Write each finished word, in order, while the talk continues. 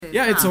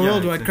crisis. Yeah, it's a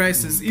worldwide exactly.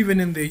 crisis. Even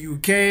in the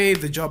UK,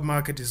 the job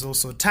market is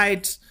also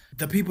tight.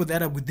 The people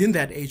that are within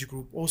that age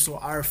group also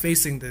are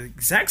facing the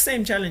exact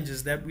same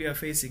challenges that we are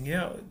facing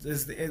here.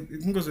 There's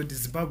because with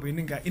Zimbabwe,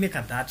 in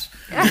that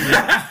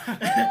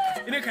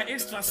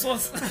extra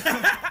sauce.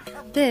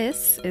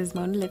 This is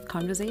Monolith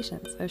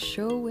Conversations, a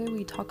show where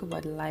we talk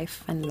about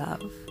life and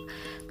love,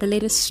 the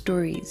latest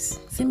stories,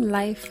 sim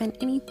life, and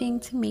anything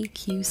to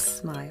make you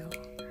smile.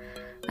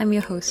 I'm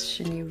your host,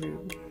 Shanae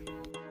Rue.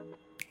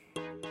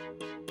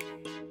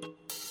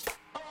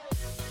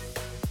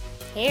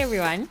 Hey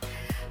everyone,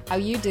 how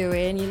you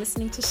doing? You're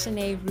listening to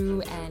Shanae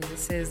Rue, and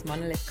this is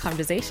Monolith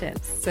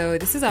Conversations. So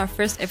this is our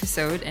first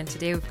episode, and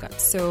today we've got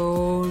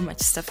so much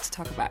stuff to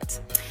talk about.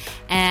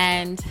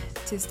 And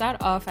to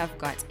start off, I've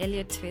got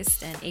Elliot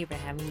Twist and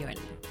Abraham Nguyen.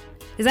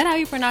 Is that how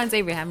you pronounce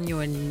Abraham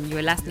Nguyen,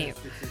 your last name?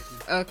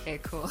 Okay,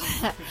 cool.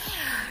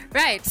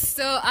 Right,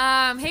 so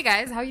hey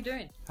guys, how you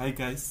doing? Hi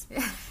guys.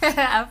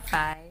 I'm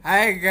fine.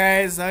 Hi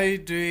guys, how you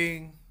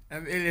doing?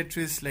 I'm Elliot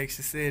Twist, like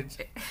she said.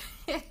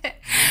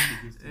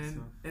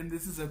 And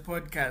this is a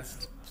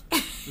podcast,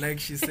 like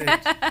she said.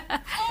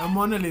 A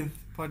monolith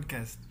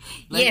podcast.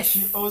 Like Yes.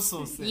 she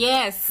also said.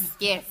 Yes.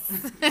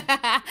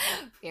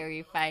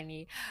 Very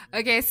funny.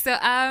 Okay,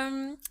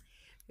 so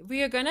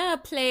we are gonna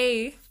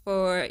play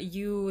for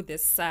you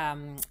this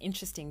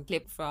interesting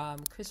clip from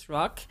Chris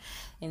Rock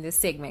in this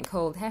segment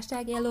called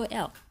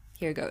 #LOL.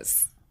 Here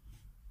goes.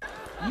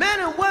 Men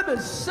and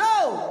women,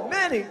 so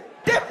many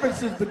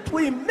differences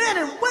between men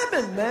and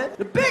women, man.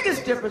 The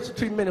biggest difference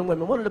between men and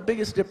women, one of the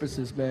biggest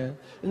differences, man.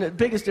 And the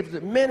biggest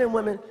difference, men and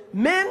women,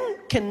 men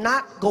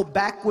cannot go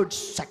backwards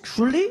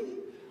sexually.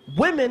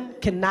 Women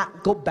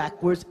cannot go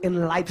backwards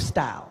in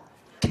lifestyle.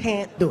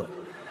 Can't do it.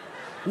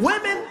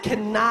 Women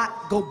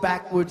cannot go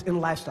backwards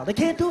in lifestyle. They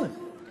can't do it.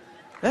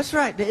 That's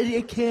right,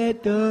 they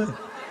can't do it.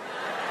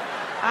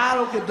 I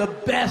don't care, the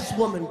best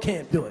woman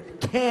can't do it.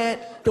 Can't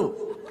do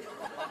it.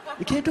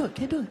 You can't do it,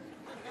 can't do it.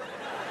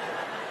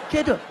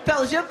 Can't do it.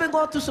 Fellas, you ever been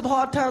going through some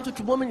hard times with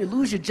your woman, you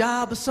lose your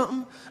job or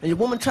something, and your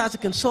woman tries to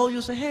console you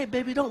and say, hey,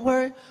 baby, don't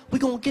worry, we're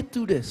gonna get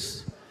through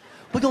this.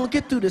 We're gonna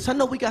get through this. I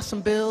know we got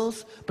some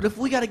bills, but if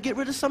we gotta get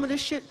rid of some of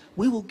this shit,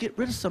 we will get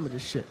rid of some of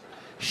this shit.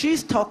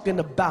 She's talking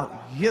about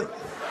you.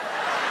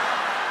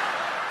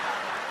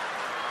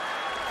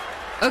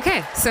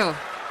 Okay, so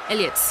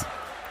Elliot,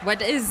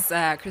 what is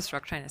Chris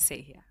Rock trying to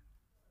say here?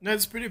 No,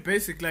 it's pretty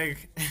basic.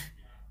 Like,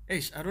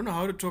 I don't know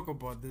how to talk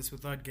about this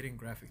without getting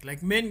graphic.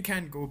 Like, men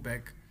can't go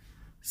back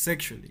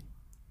sexually,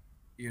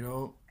 you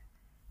know?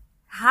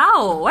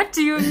 How? What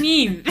do you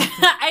mean?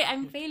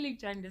 I'm failing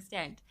to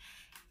understand.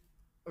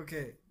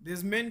 Okay,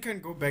 there's men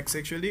can go back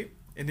sexually,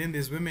 and then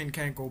there's women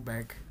can't go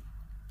back,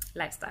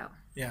 Lifestyle.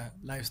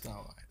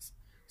 lifestyle-wise.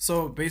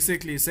 So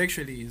basically,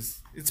 sexually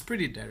it's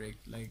pretty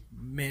direct. Like,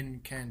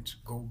 men can't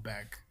go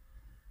back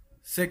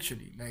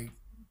sexually. Like,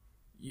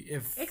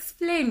 if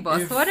Explain,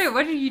 boss. If- What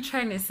are you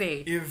trying to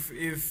say?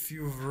 if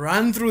you've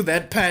run through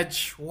that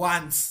patch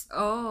once,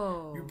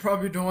 Oh, you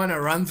probably don't want to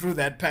run through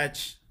that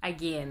patch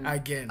again.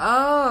 again.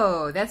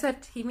 Oh, that's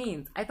what he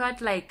means. I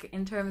thought like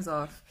in terms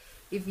of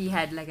if he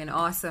had like an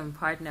awesome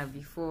partner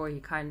before, he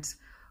can't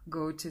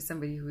go to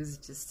somebody who's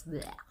just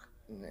bleh.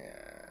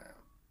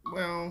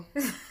 Well,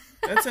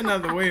 that's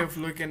another way of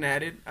looking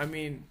at it. I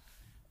mean,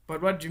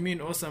 but what do you mean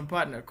awesome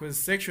partner? Because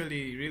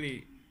sexually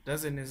really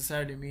doesn't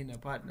necessarily mean a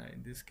partner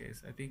in this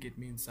case. I think it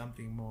means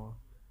something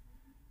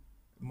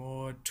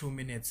more 2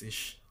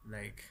 minutes-ish,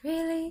 like,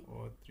 Really?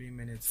 or 3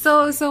 minutes.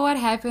 So what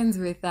happens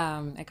with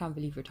I can't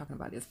believe we're talking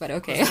about this, but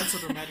okay. That's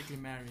automatically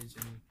marriage.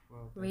 And,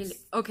 well, that's- Really?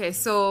 Okay,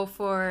 so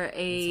for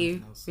a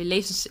something else.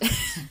 relationship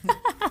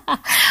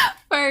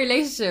for a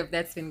relationship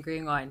that's been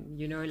going on,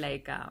 you know,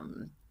 like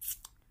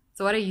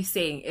so what are you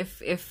saying?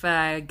 If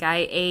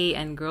guy A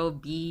and girl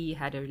B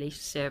had a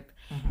relationship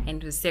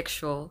and it was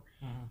sexual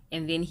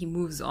and then he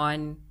moves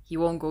on, he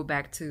won't go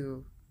back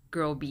to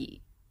girl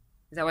B.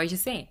 Is that what you're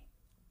saying?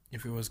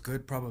 If it was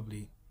good,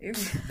 probably.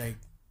 Like,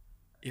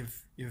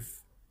 if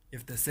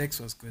the sex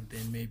was good,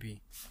 then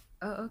maybe.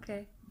 Oh,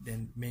 okay.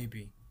 Then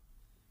maybe.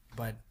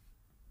 But,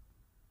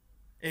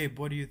 hey,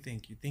 what do you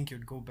think? You think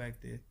you'd go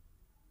back there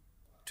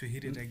to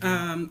hit it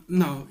again?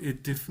 No,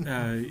 it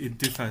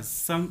differs.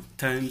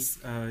 Sometimes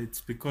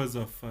it's because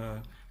of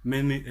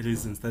many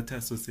reasons that are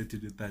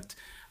associated with that.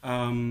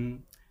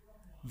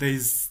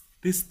 There's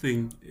this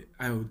thing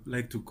I would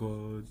like to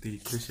go the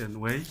Christian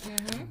way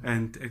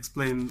and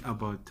explain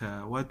about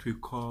what we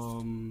call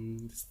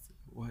them.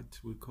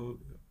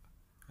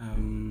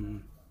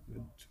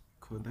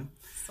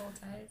 Soul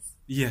ties.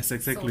 Yes,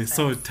 exactly.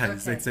 Soul Soul ties.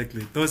 ties, Okay.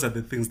 exactly. Those are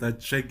the things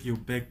that drag you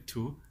back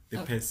to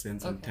the person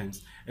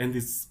sometimes. And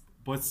it's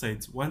both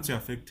sides. Once you're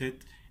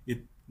affected,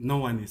 no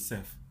one is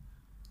safe.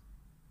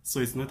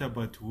 So it's not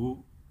about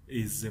who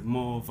is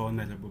more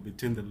vulnerable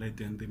between the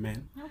lady and the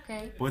man.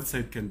 Okay. Both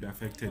sides can be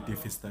affected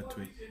if it's that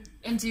way.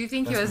 And do you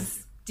think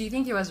That's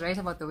he was right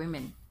about the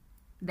women?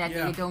 that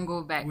they don't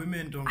go back.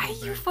 Women don't go Are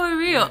back. you for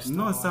real?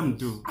 No, some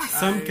do.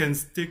 Some can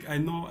stick. I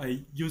know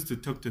I used to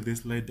talk to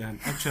this lady and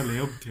actually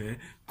helped her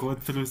go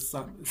through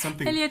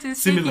something Elliot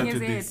is similar shaking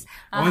to his this. head.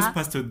 I once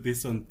posted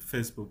this on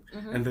Facebook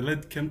and the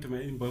lady came to my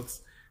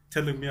inbox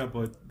telling me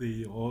about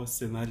the whole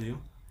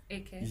scenario.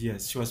 Okay.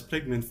 Yes, she was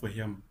pregnant for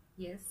him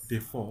Yes.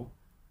 before,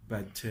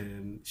 but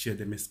she had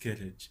a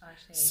miscarriage. Oh,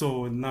 shame.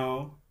 So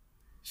now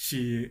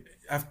she,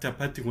 after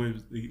parting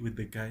with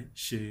the guy,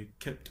 she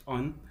kept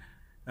on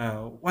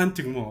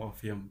wanting more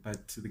of him,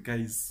 but the guy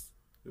has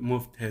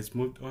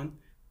moved on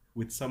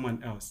with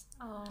someone else.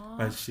 Aww.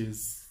 But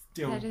she's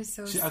still. That is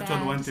so she sad.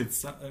 actually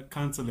wanted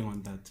counseling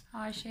on that.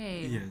 Oh,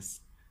 shame.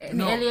 Yes. And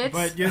No, Elliot?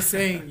 but you're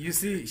saying, you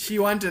see, she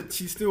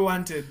still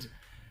wanted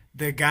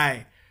the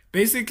guy.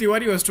 Basically,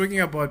 what he was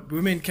talking about,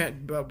 women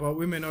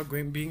not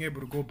being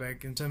able to go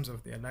back in terms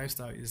of their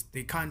lifestyle is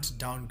they can't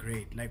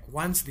downgrade. Like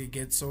once they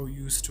get so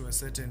used to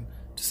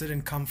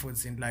certain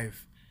comforts in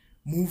life,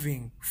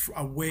 moving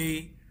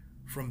away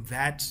from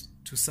that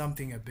to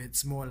something a bit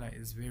smaller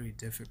is very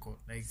difficult.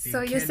 Like they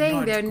So you're saying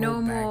cannot there are go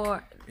no back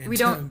more. in We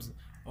don't. terms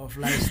of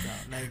lifestyle.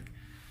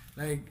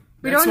 like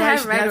We that's don't why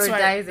have ride or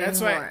dies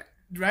that's anymore.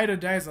 why ride or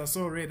dies are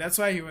so rare. That's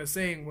why he was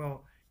saying,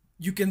 well,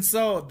 you can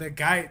sell the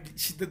guy.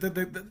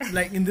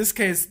 Like in this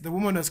case, the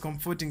woman was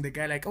comforting the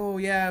guy, like, oh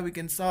yeah, we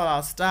can sell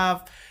our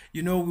stuff.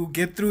 You know, we'll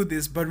get through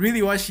this. But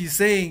really, what she's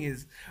saying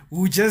is,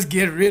 we'll just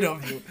get rid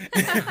of you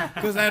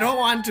because I don't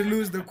want to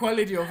lose the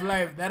quality of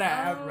life that I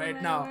have right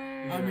now.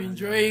 I'm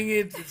enjoying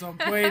it. It's on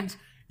point.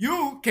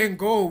 You can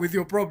go with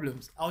your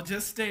problems. I'll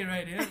just stay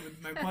right here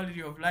with my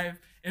quality of life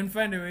and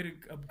find a way to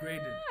upgrade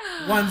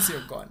it once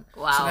you're gone.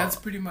 Wow. So that's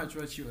pretty much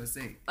what she was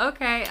saying.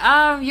 Okay.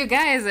 You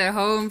guys at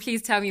home,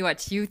 please tell me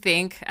what you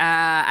think.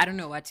 I don't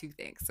know what you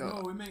think. So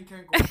No, women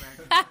can't go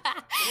back.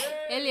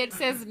 Elliot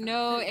says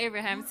no.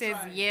 Abraham says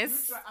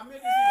yes. I mean,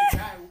 this is a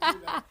guy who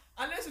do that.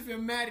 Unless if you're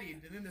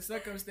married and then the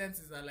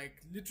circumstances are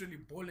like literally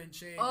ball and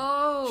chain.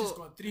 Oh. She's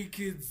got 3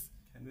 kids,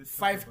 Can we talk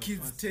 5 about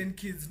kids, Austin? 10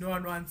 kids. No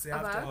one wants it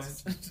About?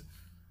 afterwards.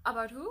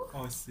 About who?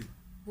 Oh, see.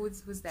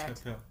 Who's that?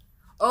 Chappelle.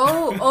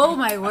 Oh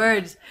my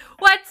word.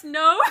 What?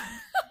 No.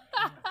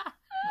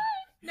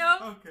 No.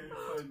 Okay,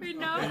 fine. We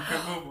know. Okay, you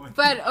can move on.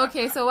 But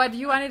okay, so what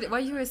you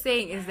were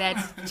saying is that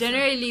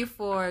generally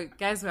for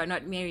guys who are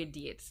not married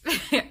yet,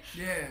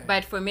 Yeah.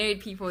 but for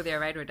married people, they're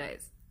ride or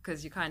dies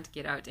because you can't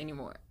get out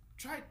anymore.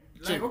 Try it.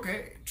 Like,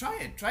 okay, try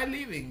it. Try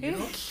leaving, you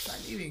know? Try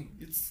leaving.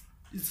 It's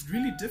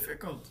really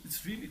difficult.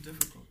 It's really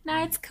difficult.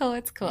 No, it's cool.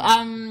 It's cool.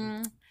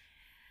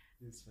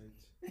 That's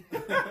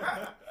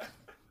right.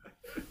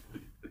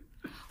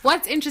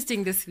 What's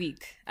interesting this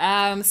week?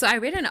 So I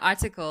read an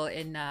article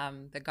in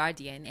The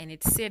Guardian, and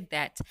it said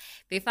that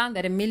they found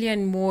that 1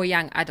 million more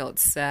young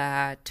adults,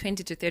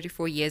 20 to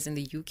 34 years in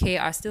the UK,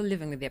 are still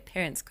living with their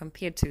parents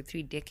compared to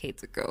 3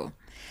 decades ago.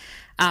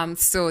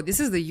 So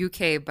this is the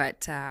UK,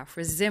 but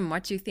for Zim,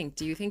 what do you think?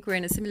 Do you think we're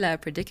in a similar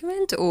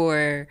predicament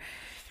or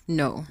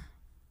no?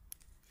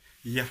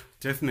 Yeah,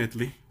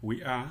 definitely.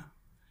 We are,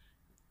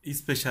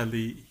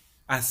 especially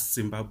us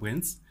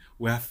Zimbabweans,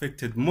 we're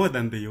affected more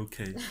than the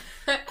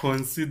UK,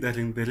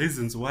 considering the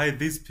reasons why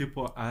these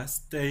people are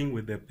staying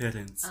with their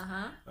parents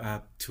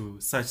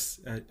to such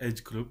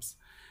age groups.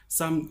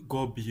 Some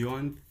go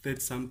beyond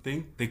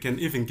 30-something. They can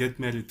even get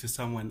married to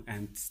someone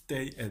and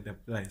stay at the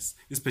place,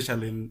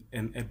 especially in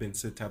an urban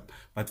setup.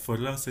 But for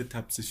rural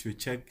setups, if you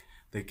check,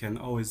 they can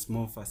always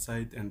move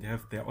aside and they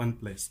have their own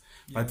place.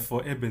 Yeah. But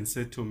for urban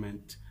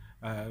settlement,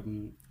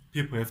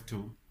 people have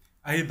to,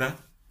 either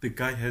the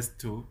guy has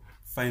to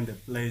find a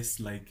place,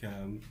 like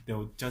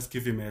they'll just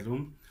give him a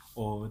room,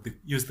 or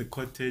use the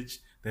cottage,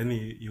 then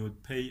he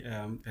would pay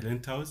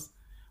rentals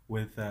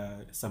with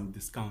some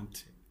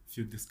discount,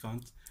 few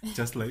discounts,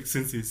 just like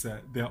since he's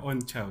their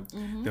own child,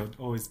 they would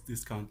always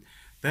discount.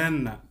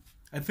 Then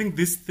I think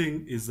this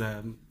thing is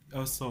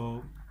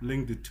also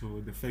linked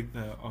to the fact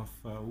of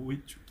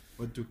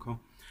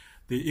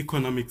the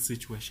economic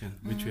situation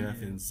which we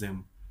have in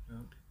Zim.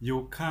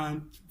 You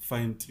can't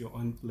find your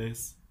own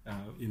place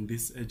in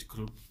this age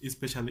group,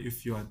 especially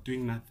if you are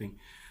doing nothing.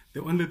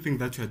 The only thing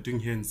that you are doing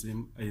here in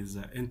Zim is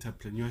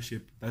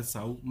entrepreneurship. That's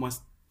how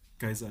most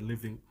guys are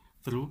living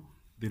through.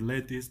 The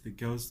ladies, the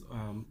girls,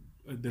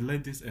 the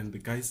ladies and the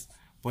guys,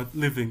 both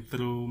living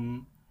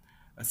through,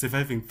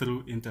 surviving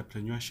through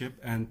entrepreneurship.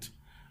 And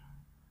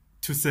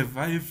to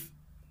survive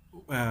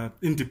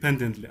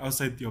independently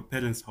outside your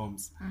parents'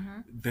 homes,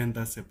 then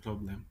that's a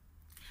problem.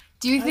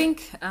 Do you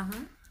think...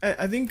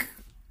 I think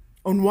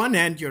on one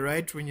hand, you're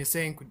right when you're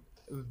saying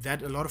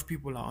that a lot of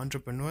people are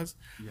entrepreneurs.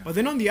 Yeah. But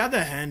then on the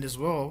other hand as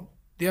well,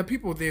 there are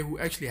people there who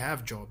actually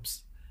have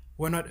jobs,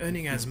 who are not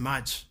earning as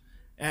much.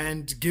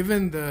 And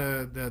given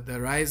the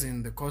rise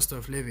in the cost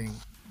of living,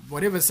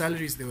 whatever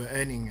salaries they were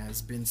earning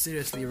has been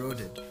seriously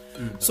eroded.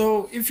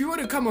 So if you were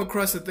to come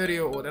across a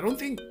 30-year-old, I don't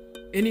think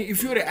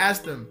if you were to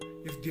ask them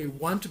if they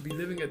want to be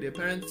living at their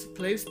parents'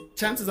 place,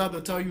 chances are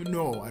they'll tell you,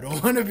 no, I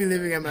don't want to be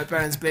living at my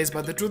parents' place.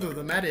 But the truth of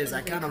the matter is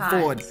I can't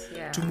afford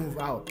to move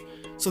out.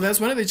 So that's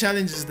one of the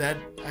challenges that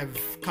I've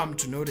come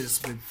to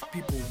notice with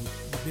people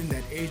within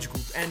that age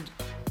group. And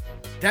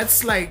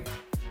that's like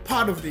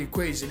part of the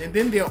equation. And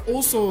then there are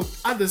also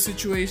other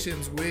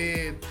situations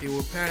where there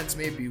were parents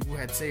maybe who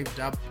had saved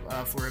up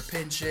for a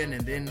pension,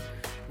 and then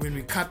when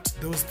we cut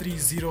those 3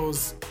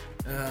 zeros,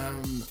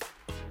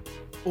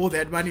 all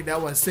that money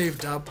that was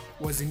saved up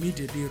was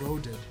immediately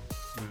eroded.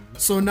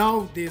 So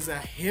now there's a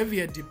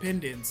heavier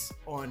dependence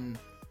on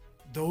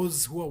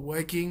those who are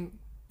working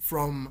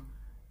from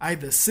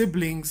either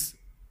siblings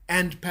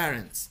and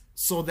parents.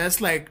 So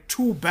that's like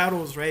 2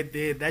 battles right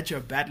there that you're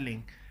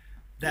battling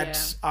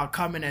that are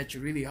coming at you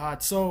really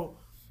hard. So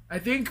I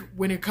think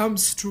when it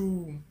comes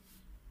to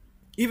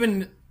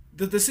even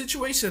the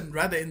situation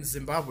rather in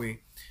Zimbabwe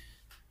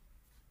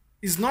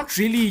is not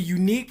really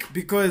unique,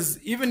 because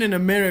even in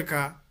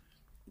America,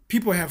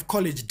 people have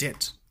college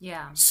debt.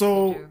 Yeah.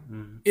 So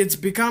it's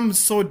become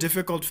so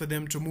difficult for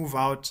them to move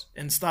out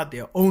and start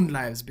their own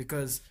lives,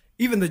 because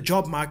even the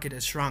job market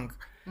has shrunk.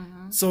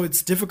 So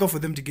it's difficult for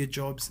them to get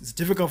jobs. It's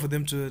difficult for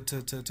them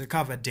to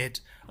cover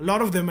debt. A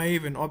lot of them are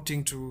even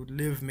opting to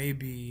live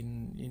maybe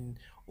in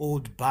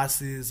old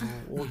buses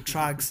or old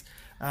trucks.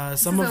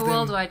 Some of It's a them,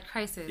 worldwide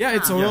crisis. yeah,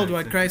 it's a huh?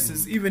 worldwide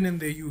crisis. Even in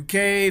the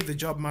UK, the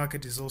job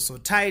market is also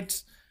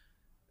tight.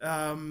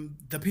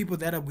 The people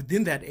that are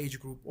within that age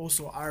group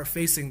also are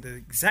facing the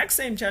exact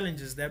same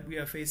challenges that we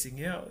are facing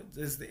here.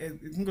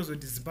 Because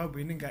of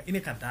Zimbabwe,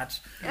 ineka that,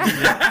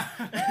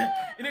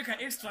 ineka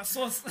extra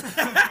sauce.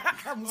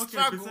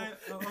 Struggle.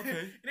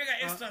 Okay.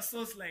 Ineka extra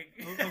sauce, like.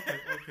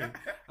 Okay.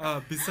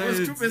 It Besides,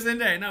 was 2%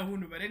 there now,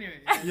 but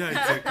anyway. yeah,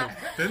 exactly.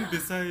 Then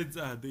besides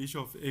the issue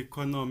of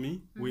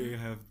economy, we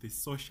have the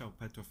social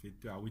part of it,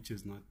 which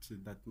is not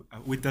that,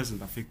 which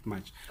doesn't affect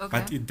much,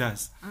 but it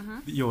does.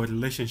 Your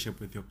relationship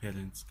with your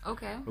parents.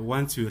 Okay.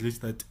 Once you reach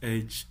that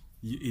age,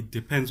 it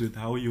depends with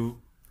how you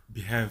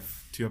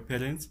behave to your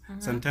parents.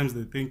 Sometimes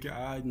they think,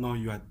 no,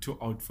 you are too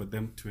old for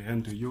them to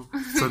handle you,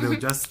 so they'll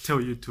just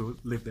tell you to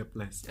leave their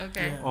place.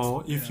 Okay. Yeah.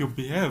 Or if you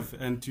behave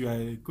and you are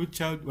a good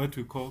child, what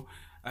we call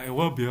a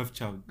well-behaved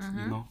child,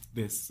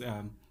 this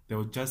they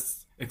will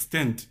just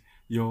extend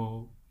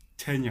your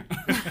tenure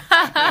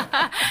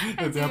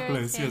at their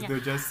place. Yes, they'll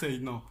just say,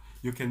 no,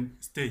 you can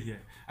stay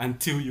here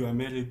until you are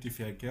married. If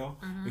you're a girl,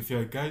 if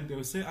you're a guy,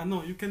 they'll say,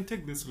 no, you can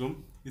take this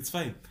room. It's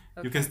fine.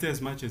 You can stay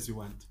as much as you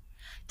want.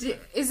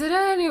 Is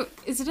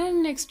it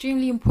an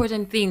extremely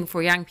important thing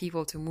for young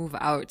people to move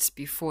out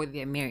before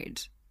they're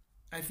married?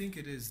 I think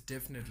it is,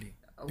 definitely.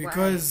 Why?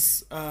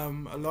 Because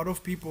a lot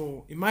of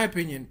people, in my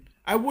opinion,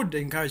 I would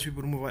encourage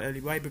people to move out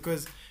early. Why?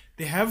 Because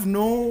they have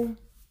no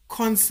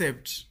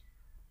concept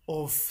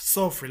of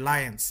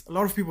self-reliance. A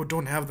lot of people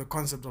don't have the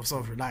concept of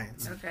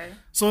self-reliance. Okay.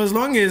 So as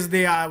long as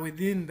they are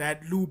within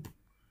that loop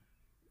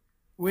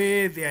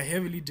where they are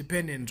heavily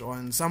dependent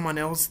on someone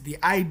else, the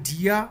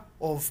idea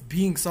of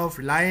being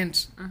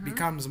self-reliant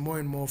becomes more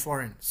and more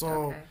foreign.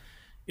 So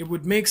it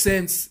would make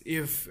sense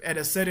if at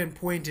a certain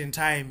point in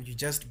time you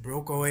just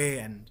broke away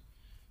and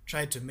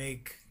tried to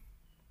make...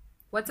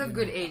 What's a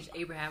good age,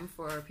 Abraham,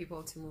 for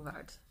people to move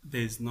out?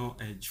 There's no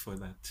age for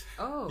that.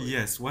 Oh.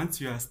 Yes, once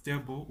you are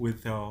stable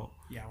with your...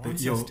 Yeah, the-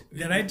 once your-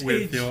 the right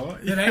with age. your-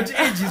 The right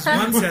age is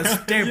once you're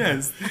stable.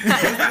 Yes.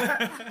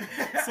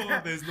 So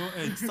there's no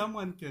age.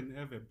 Someone can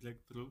have a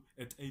breakthrough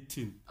at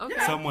 18.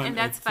 Okay, Someone and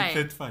that's at fine.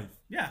 35.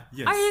 Yeah.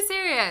 Yes. Are you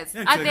serious?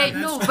 Yeah, Are they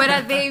exactly. no? But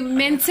are they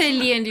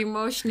mentally and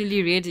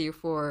emotionally ready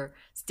for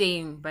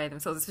staying by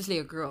themselves, especially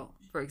a girl,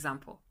 for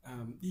example?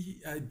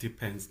 It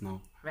depends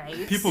now.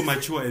 Right. People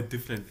mature at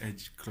different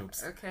age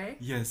groups. Okay.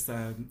 Yes,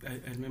 I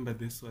remember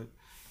this one.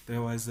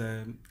 There was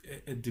a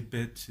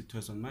debate. It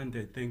was on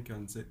Monday, I think,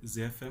 on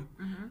ZFM.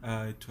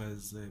 It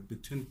was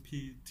between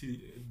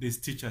these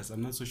teachers.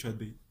 I'm not so sure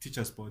the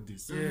teachers'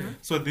 bodies.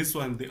 So this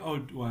one, the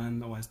old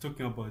one, was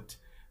talking about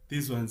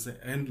these ones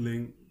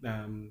handling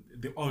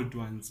the old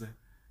ones,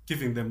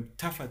 giving them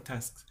tougher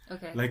tasks.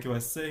 Okay. Like he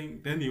was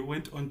saying, then he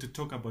went on to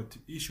talk about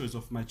issues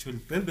of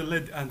maturity. Then the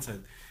lady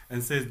answered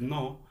and said,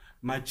 no,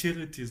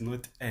 maturity is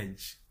not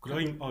age.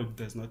 Growing old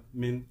does not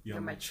mean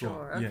you're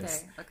mature. Okay,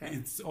 Yes. okay.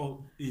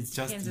 It's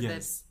just Depends on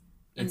yes.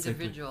 the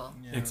Exactly. individual.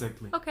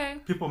 Exactly. Okay.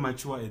 People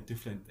mature at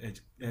different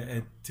age,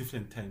 at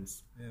different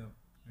times.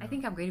 I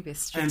think I'm going to be a And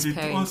strict it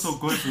parent. also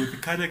goes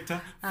with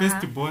character,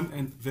 firstborn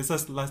and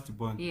versus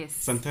lastborn. Yes,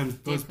 Sometimes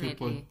those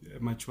definitely.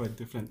 people mature at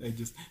different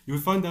ages. You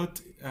found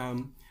out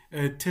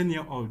a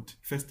 10-year-old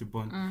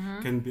firstborn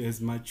can be as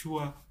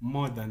mature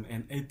more than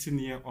an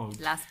 18-year-old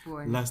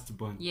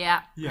Lastborn.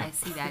 Yeah. Yeah, I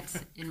see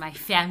that in my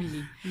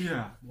family.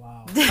 Yeah.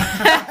 Wow.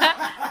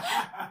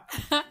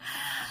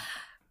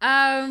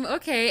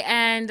 Okay,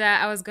 and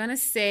I was gonna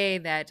say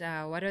that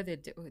what are the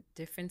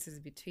differences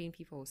between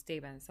people who stay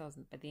by themselves?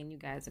 But then you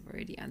guys have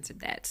already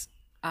answered that.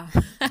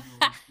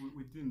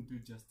 We didn't do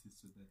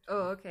justice to that.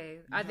 Oh, okay.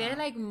 Are there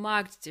like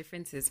marked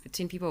differences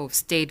between people who've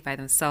stayed by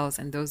themselves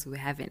and those who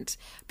haven't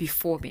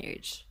before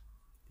marriage?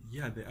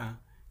 Yeah, there are.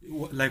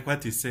 Like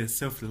what you say,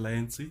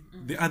 self-reliancy.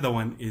 The other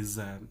one is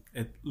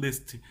at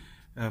least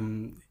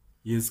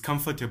he is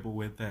comfortable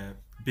with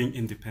being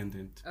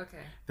independent.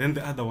 Okay. Then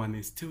the other one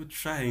is still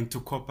trying to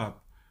cope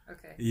up.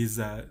 Okay.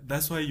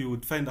 That's why you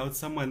would find out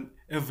someone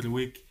every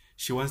week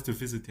she wants to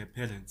visit her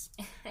parents,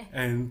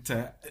 and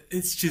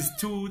she's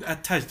too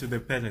attached to the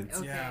parents,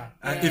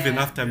 Okay. even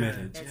after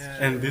marriage. That's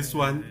And this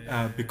one,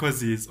 because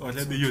he's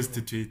already used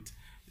to it,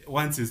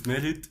 once he's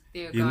married,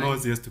 They're he gone.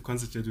 knows he has to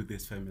concentrate with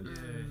his family.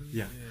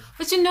 Yeah.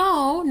 But you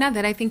know, now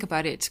that I think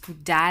about it,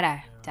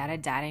 data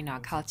in our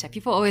culture,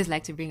 people always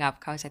like to bring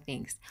up culture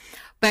things.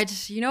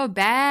 But you know,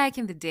 back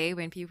in the day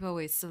when people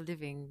were still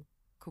living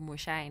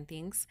kumusha and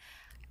things,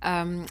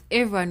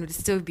 everyone would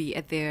still be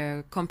at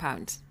their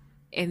compound.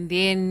 And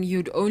then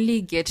you'd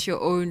only get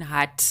your own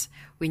hut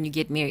when you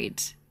get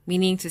married.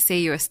 Meaning to say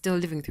you're still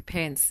living with your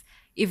parents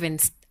even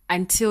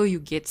until you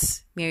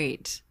get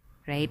married,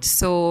 right?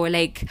 So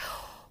like,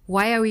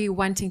 why are we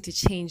wanting to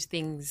change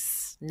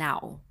things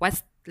now?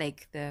 What's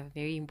like the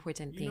very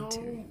important thing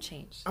to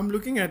change? I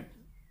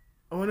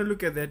want to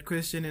look at that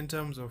question in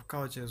terms of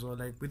culture as well.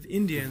 Like with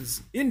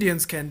Indians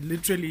can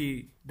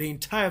literally, the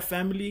entire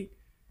family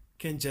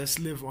can just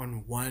live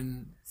on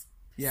one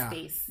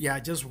Space. Yeah,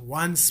 just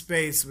one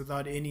space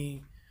without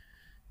any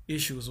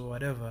issues or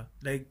whatever.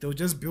 Like they'll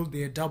just build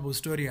their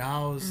double-story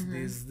house.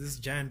 There's this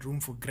giant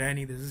room for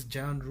granny. There's this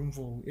giant room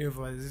for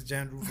whoever. There's this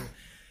giant room for,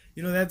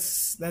 you know.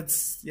 That's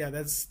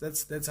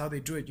how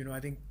they do it. You know, I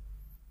think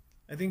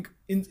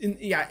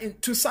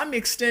to some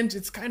extent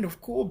it's kind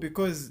of cool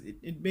because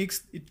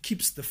it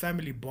keeps the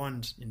family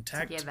bond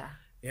intact. Together.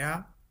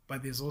 Yeah,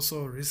 but there's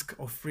also a risk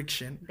of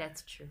friction.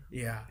 That's true.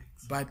 Yeah,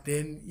 but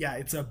then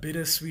it's a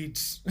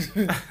bittersweet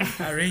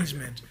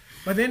arrangement.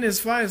 But then as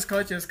far as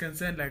culture is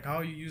concerned, like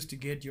how you used to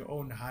get your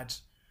own hut,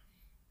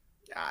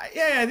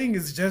 I think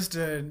it's just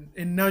a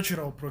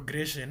natural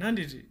progression, and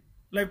it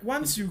like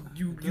once you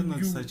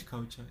not such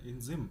culture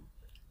in Zim.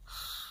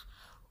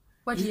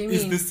 What do you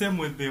It's mean? the same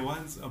with the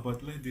ones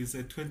about ladies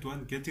at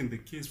 21 getting the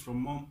keys from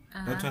mom.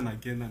 That one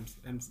again,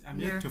 I'm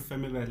yet to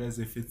familiarize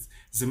if it's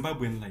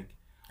Zimbabwean like.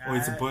 Or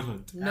it's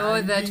bottled.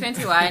 No, the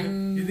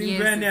 21 you think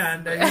years. granny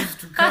and I used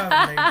to come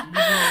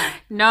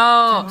like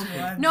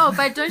No,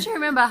 but don't you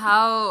remember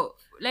how,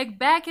 like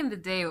back in the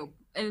day,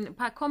 in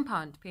a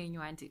compound paying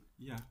you auntie,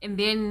 Yeah. and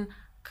then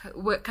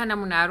kana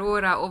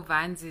munarora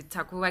ovanzi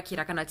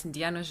takuvakira kana kuti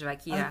ndiye I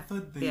anozvivakira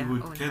thought they their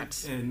would own get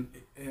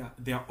hut.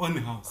 their own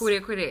house.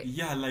 Kure.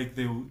 Yeah, like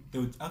they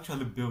would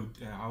actually build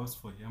a house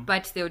for him.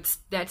 But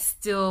that's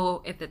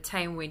still at the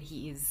time when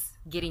he is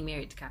getting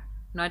married,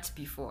 not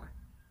before.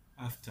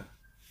 After.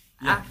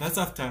 Yeah, that's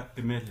after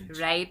the marriage.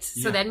 Right?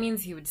 So Yeah. that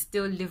means he would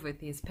still live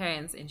with his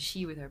parents and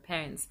she with her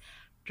parents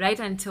right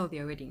until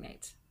their wedding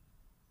night.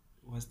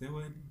 Was there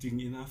wedding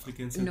in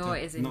African setup? No,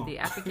 as in No. the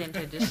African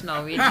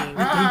traditional wedding.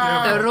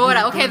 The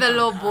rora, okay, the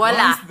lobola.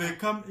 Once they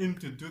come in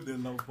to do the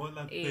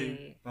lobola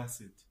thing, that's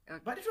it.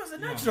 But it was a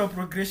natural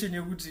progression.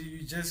 You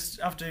just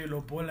after your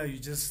lobola, you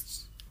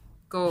just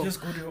Go. just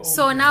go to your own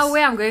So place. now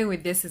where I'm going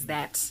with this is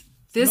that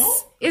this No,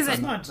 isn't.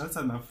 it's not. That's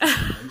enough. I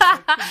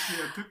think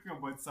you're talking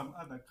about some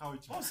other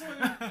culture. Also,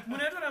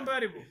 Muneto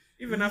Nambaribo,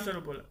 even after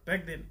lobola,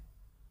 back then.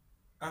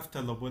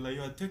 After lobola,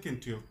 you are taken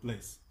to your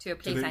place. To your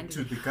place, and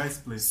to the guy's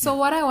place. So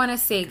what I want to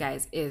say,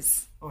 guys,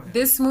 is Oh, yeah.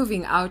 this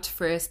moving out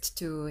first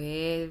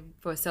to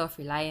for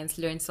self-reliance,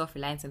 learn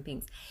self-reliance and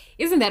things.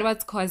 Isn't that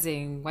what's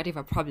causing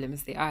whatever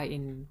problems there are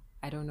in,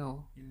 I don't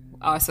know,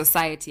 our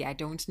society? I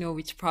don't know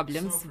which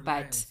problems,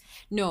 but Self-reliance.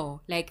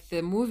 no, like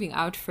the moving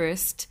out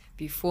first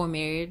before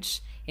marriage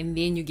and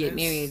then you get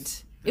Yes. married.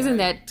 Isn't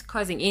that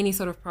causing any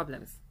sort of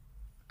problems?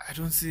 I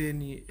don't see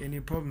any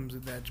problems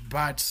with that.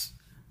 But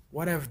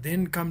what I've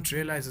then come to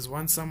realize is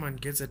once someone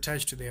gets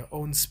attached to their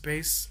own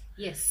space,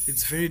 Yes.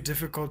 it's very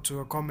difficult to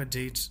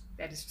accommodate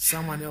That is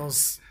someone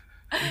else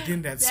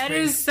within that space. That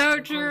is so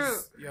because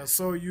true. You're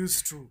so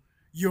used to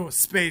your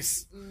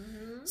space.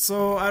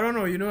 So I don't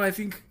know. I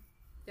think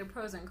There are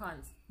pros and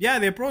cons.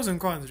 there are pros and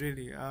cons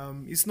really.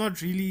 It's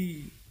not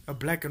really a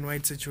black and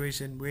white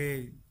situation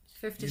where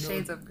 50 You know-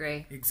 Shades of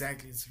Grey.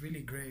 exactly it's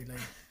really gray. Like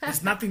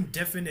there's nothing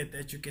definite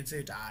that you can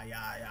say.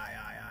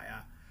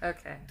 Yeah.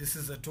 Okay. This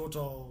is a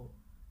total,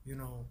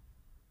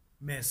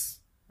 mess.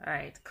 All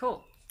right,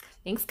 cool.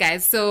 Thanks,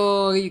 guys.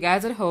 So, you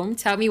guys at home,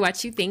 tell me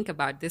what you think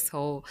about this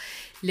whole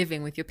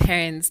living with your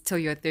parents till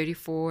you're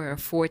 34 or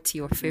 40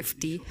 or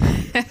 50.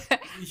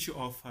 Issue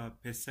of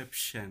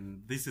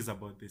perception. This is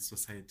about the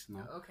society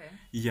now. Okay.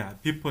 Yeah,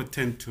 people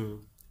tend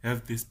to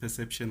have this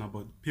perception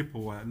about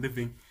people who are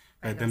living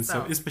by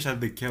themselves, themselves. especially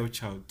the girl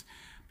child.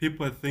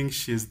 People think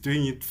she's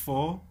doing it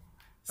for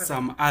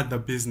some other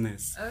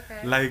business.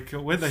 Okay. Like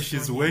whether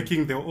she's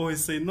working, they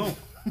always say no.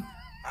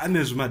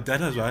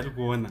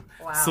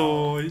 Wow.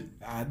 So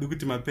look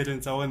at my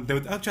parents. They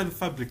would actually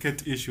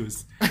fabricate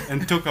issues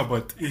and talk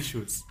about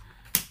issues.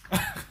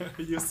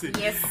 You see,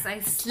 Yes, I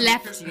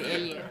slapped you,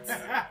 Elliot.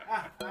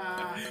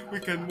 we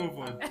can move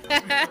on.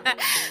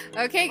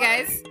 Okay,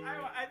 guys.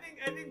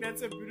 I think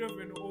that's a bit of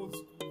an old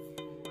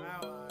school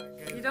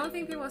view. You don't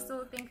think people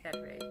still think that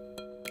way?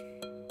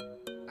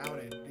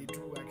 They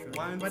do actually.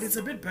 Once- But it's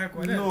a bit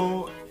backward.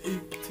 No,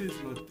 it is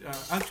not.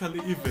 Actually,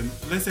 even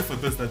let's say for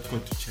those that go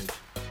to church,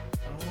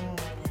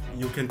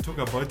 you can talk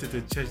about it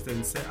at church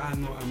and say,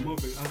 no, I'm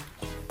moving out.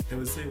 They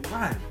will say,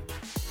 why?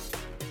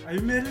 Are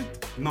you married?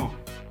 No.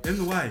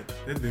 And why?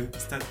 Then they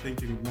start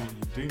thinking, no,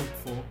 you're doing it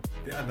for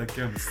the other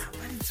girls.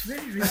 But it's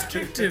very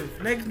restrictive.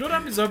 Like, not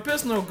only your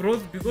personal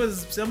growth,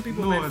 because some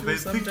people No, might feel they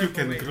some think you type of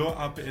can way. grow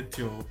up at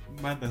your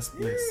mother's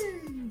place.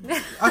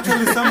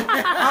 Actually,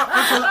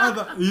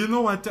 other, you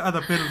know what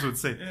other parents would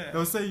say? Yeah.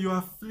 They'll say you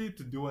are free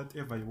to do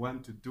whatever you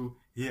want to do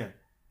here.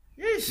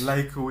 Yeesh.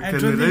 Like we I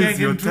can don't think I raise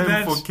your can do time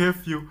that. for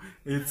curfew.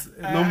 It's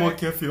no more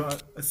curfew,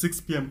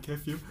 6 p.m.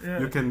 curfew. Yeah.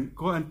 You can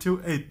go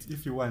until 8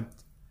 if you want.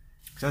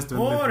 Just don't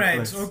leave All the right,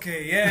 place.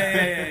 okay,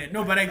 yeah.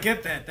 No, but I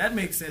get that. That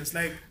makes sense.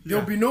 Like,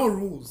 there'll Yeah. be no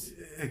rules.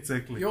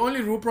 Exactly. Your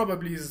only rule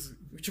probably is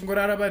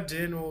uchingoraraba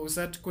den or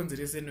usati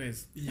konzerese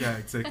noise. Yeah,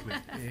 exactly.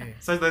 Yeah.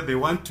 Such that they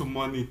want to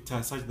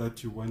monitor, such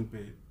that you won't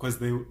be, because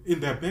they in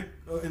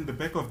the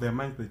back of their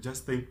mind they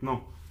just think,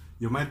 no,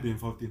 you might be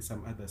involved in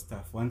some other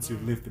stuff once you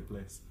leave the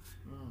place.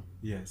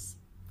 Yes.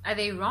 Are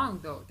they wrong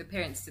though, the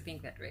parents, to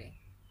think that way,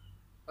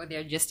 or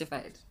they're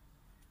justified?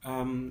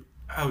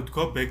 I would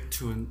go back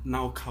to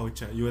now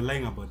culture. You were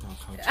lying about our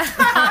culture.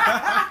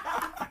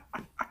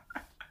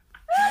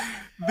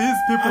 These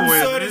people I'm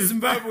were sorry, raised-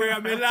 Zimbabwe,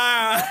 I'm a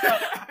liar.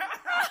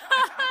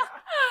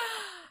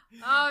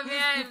 Oh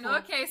man,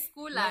 okay,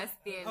 school us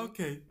then.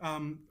 Okay.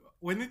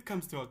 When it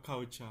comes to our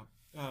culture,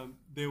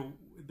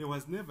 there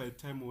was never a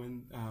time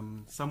when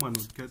someone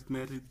would get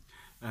married.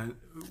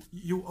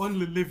 You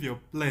only leave your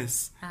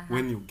place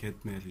when you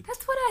get married.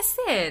 That's what I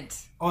said.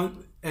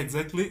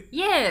 Exactly.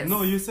 Yes.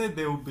 No, you said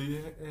there will be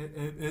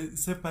a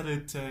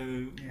separate.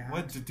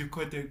 What did you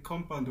call it? A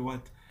compound?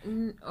 What?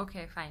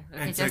 Okay, fine.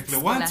 Okay, Exactly.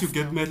 just Once you let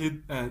us get know.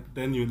 married,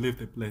 then you leave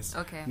the place.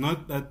 Okay.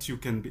 Not that you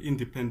can be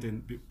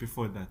independent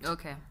before that.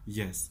 Okay.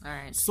 Yes. All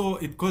right. So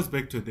it goes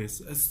back to this.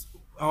 As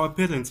our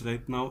parents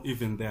right now,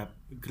 even their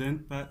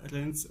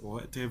grandparents or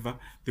whatever,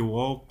 they will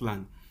all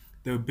plan.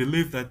 They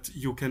believe that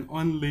you can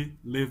only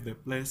leave the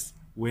place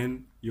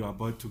when you're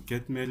about to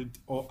get married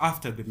or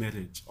after the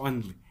marriage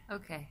only.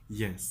 Okay.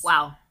 Yes.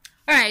 Wow.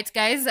 All right,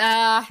 guys.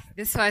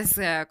 This was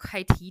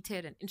quite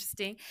heated and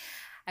interesting.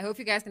 I hope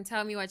you guys can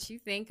tell me what you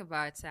think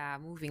about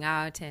moving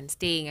out and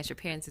staying at your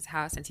parents'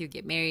 house until you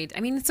get married. I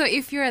mean, so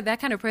if you're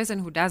that kind of person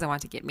who doesn't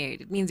want to get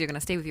married, it means you're going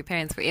to stay with your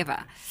parents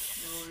forever.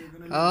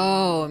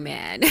 Oh,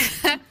 man.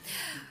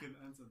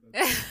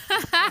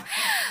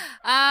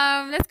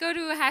 Let's go to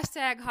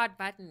hashtag hot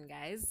button,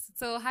 guys.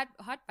 So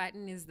hot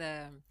button is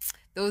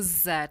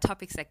those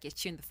topics that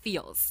get you in the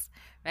feels,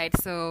 right?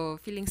 So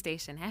feeling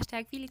station,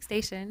 hashtag feeling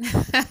station.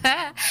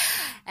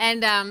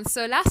 And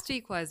so last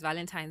week was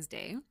Valentine's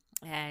Day.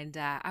 And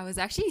I was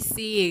actually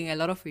seeing a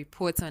lot of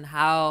reports on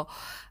how,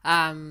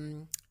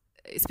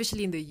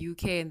 especially in the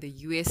UK and the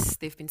US,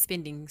 they've been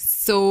spending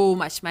so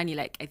much money,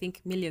 like I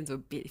think millions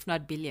or if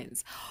not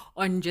billions,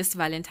 on just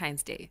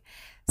Valentine's Day.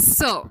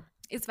 So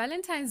is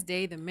Valentine's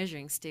Day the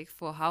measuring stick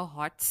for how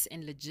hot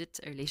and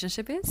legit a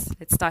relationship is?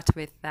 Let's start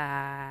with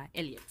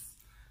Elliot.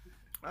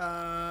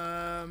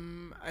 I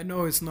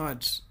know it's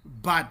not,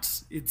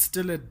 but it's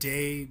still a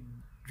day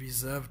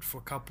reserved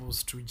for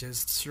couples to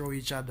just show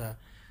each other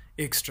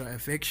extra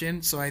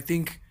affection. So I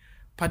think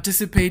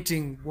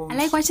participating won't... I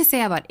like what you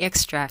say about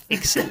extra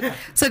affection.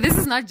 So this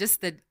is not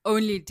just the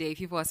only day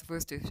people are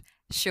supposed to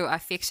show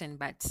affection,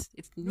 but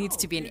it needs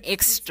to be an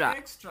extra.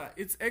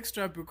 It's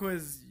extra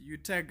because you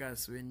tag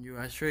us when you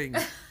are showing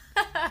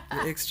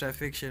your extra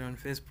affection on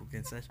Facebook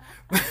and such.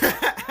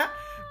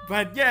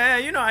 But yeah,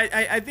 you know,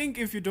 I think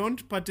if you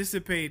don't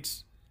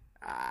participate,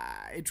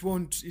 it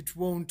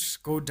won't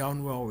go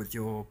down well with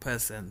your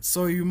person.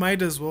 So you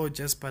might as well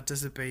just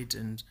participate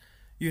and,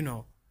 you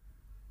know,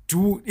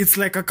 it's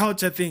like a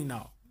culture thing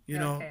now. You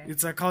know,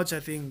 it's a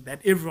culture thing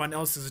that everyone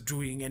else is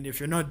doing, and if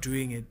you're not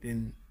doing it,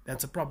 then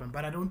that's a problem.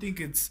 But I don't think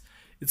it's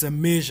a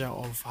measure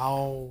of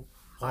how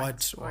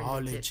hot or how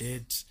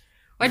legit.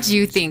 What do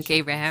you think,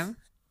 Abraham?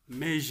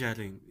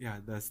 Measuring, yeah,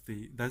 that's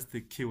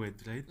the keyword,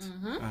 right?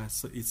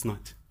 So it's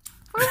not.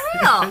 For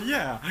real?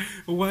 Yeah.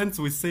 Once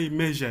we say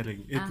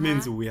measuring, it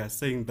means we are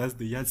saying that's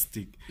the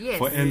yardstick Yes.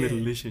 for any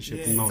relationship.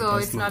 Yeah. No, So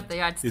that's it's not the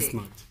yardstick. It's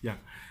not. Yeah.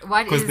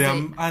 What Because is there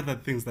it? are other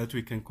things that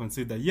we can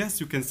consider. Yes,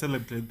 you can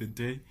celebrate the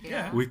day.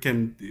 Yeah. We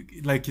can,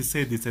 like you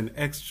said, it's an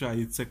extra.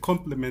 It's a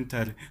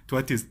complementary to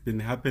what has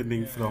been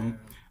happening from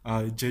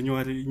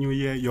January, New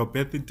Year, your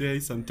birthday.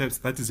 Sometimes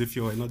that is if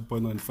you were not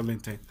born on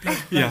Valentine.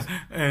 Yeah.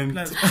 And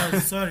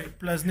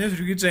Plus next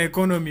week's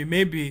economy,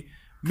 maybe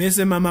Mese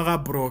Mama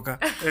broker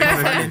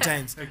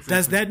Valentine's.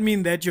 Does that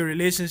mean that your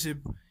relationship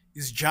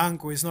is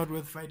junk or it's not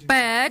worth fighting?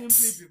 But-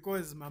 simply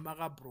because Mama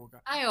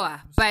broker.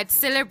 Iowa. But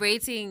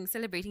celebrating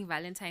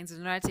Valentine's is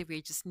not a way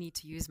you just need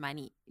to use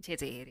money. Is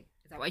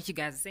that what you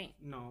guys are saying?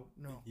 no,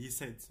 he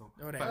said so.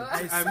 All right.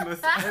 But I'm not,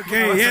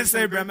 Okay, yes,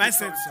 Abraham, I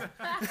said so.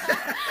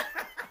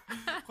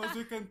 Because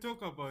we can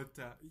talk about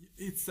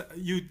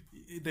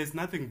there's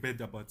nothing bad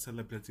about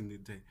celebrating the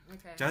day.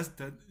 Okay.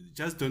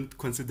 Just don't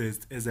consider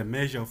it as a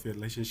measure of your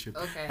relationship.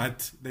 Okay.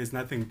 But there's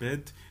nothing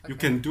bad. You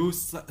can do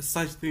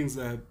such things.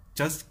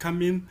 Just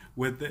come in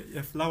with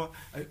a flower.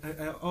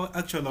 I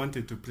actually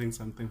wanted to bring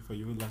something for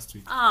you last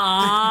week.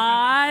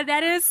 Aww,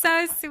 that is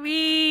so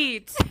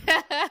sweet.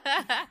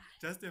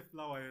 Just a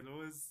flower, a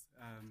rose.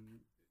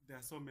 there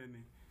are so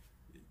many.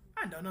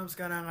 I don't know.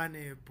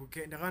 I'm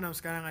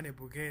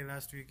bouquet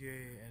last week,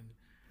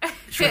 and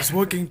she was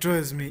walking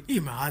towards me.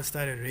 My heart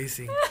started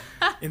racing,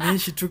 and then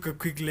she took a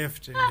quick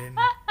left, and then.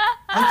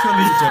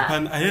 Actually, in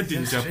Japan, I heard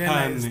in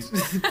Japan.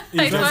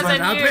 It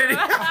wasn't you.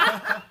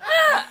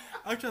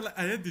 Actually,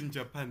 I heard in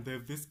Japan they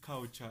have this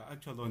culture.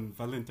 Actually, on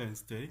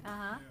Valentine's Day,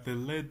 the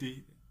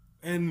lady,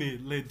 any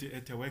lady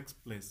at a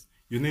workplace,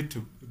 you need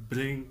to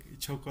bring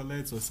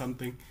chocolates or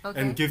something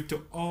and give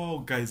to all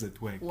guys at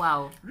work.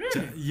 Wow.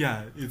 Really?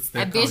 Yeah, it's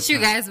the I culture. bet you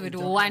guys would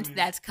In want Japan,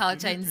 that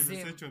culture you in need to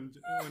Zim. research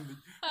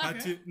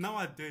But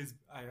nowadays,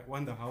 I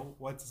wonder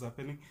what is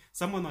happening.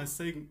 Someone was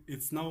saying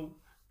it's now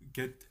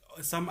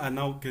some are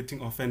now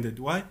getting offended.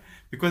 Why?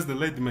 Because the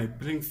lady might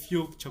bring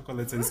few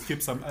chocolates and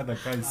skip some other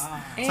guys,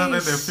 so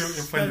that they feel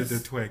offended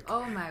at work.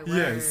 Oh my word.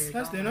 Yes.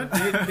 Plus, they're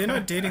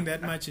not dating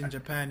that much in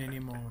Japan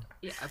anymore.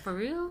 Yeah, for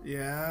real?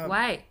 Yeah.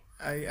 Why?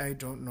 I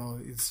don't know.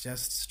 It's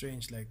just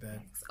strange like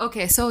that.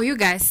 Okay, so you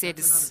guys said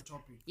That's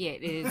another topic. yeah,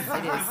 it is.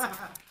 It is.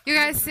 You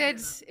guys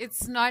said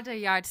it's not a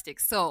yardstick.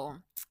 So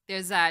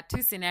there's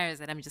two scenarios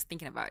that I'm just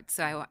thinking about.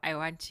 So I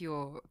want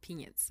your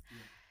opinions.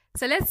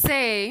 So let's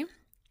say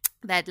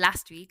that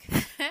last week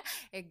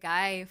a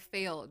guy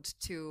failed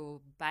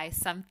to buy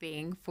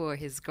something for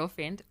his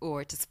girlfriend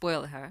or to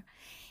spoil her,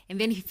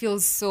 and then he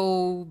feels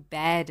so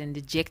bad and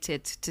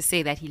dejected to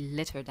say that he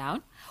let her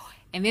down.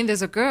 And then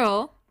there's a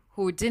girl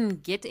who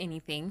didn't get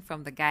anything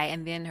from the guy,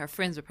 and then her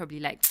friends were probably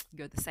like,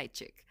 you're the side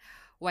chick,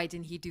 why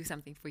didn't he do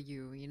something for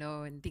you,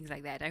 and things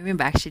like that. I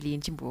remember actually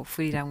in Chimbo,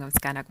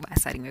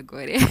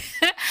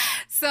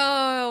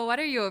 so what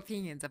are your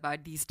opinions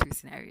about these two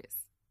scenarios,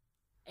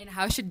 and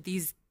how should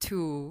these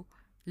two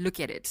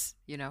look at it?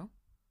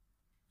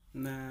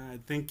 Nah, I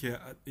think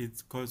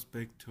it goes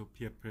back to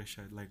peer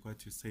pressure, like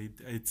what you said.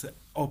 It's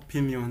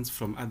opinions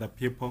from other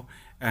people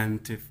and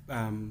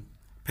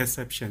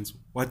perceptions.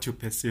 What you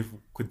perceive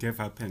could have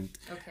happened,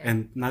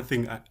 and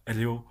nothing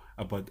real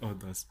about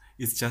others.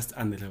 It's just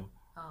unreal.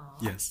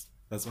 Yes,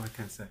 that's what I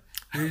can say.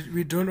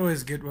 We don't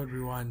always get what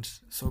we want,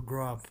 so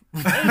grow up.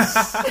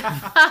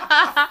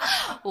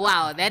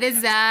 Wow, that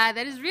is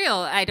real.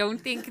 I don't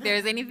think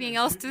there's anything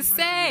else to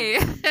say.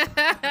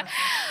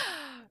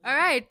 All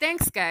right,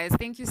 thanks guys.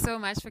 Thank you so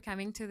much for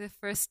coming to the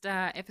first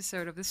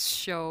episode of this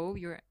show.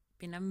 You've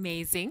been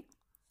amazing.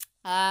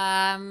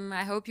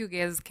 I hope you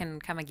guys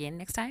can come again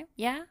next time.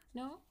 Yeah?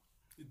 No?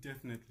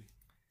 Definitely.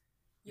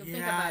 You'll think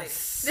about it.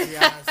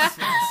 Yes.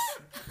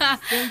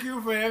 Thank you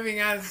for having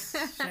us,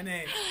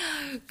 Shanae.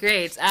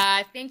 Great.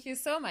 Thank you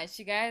so much.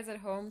 You guys at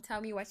home,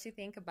 tell me what you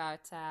think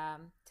about,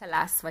 tell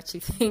us what you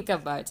think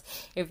about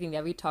everything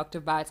that we talked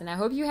about. And I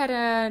hope you had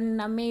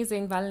an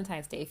amazing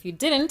Valentine's Day. If you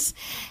didn't,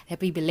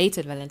 happy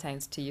belated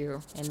Valentine's to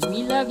you. And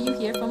we love you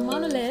here from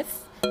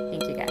Monolith.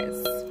 Thank you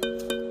guys.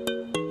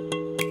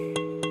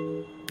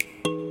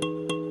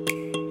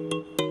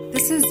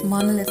 This is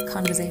Monolith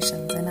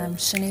Conversations, and I'm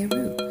Shanae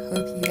Rue.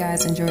 Hope you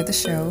guys enjoyed the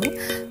show.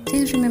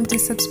 Please remember to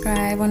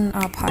subscribe on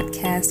our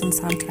podcast on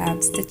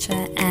SoundCloud,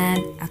 Stitcher,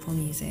 and Apple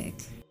Music.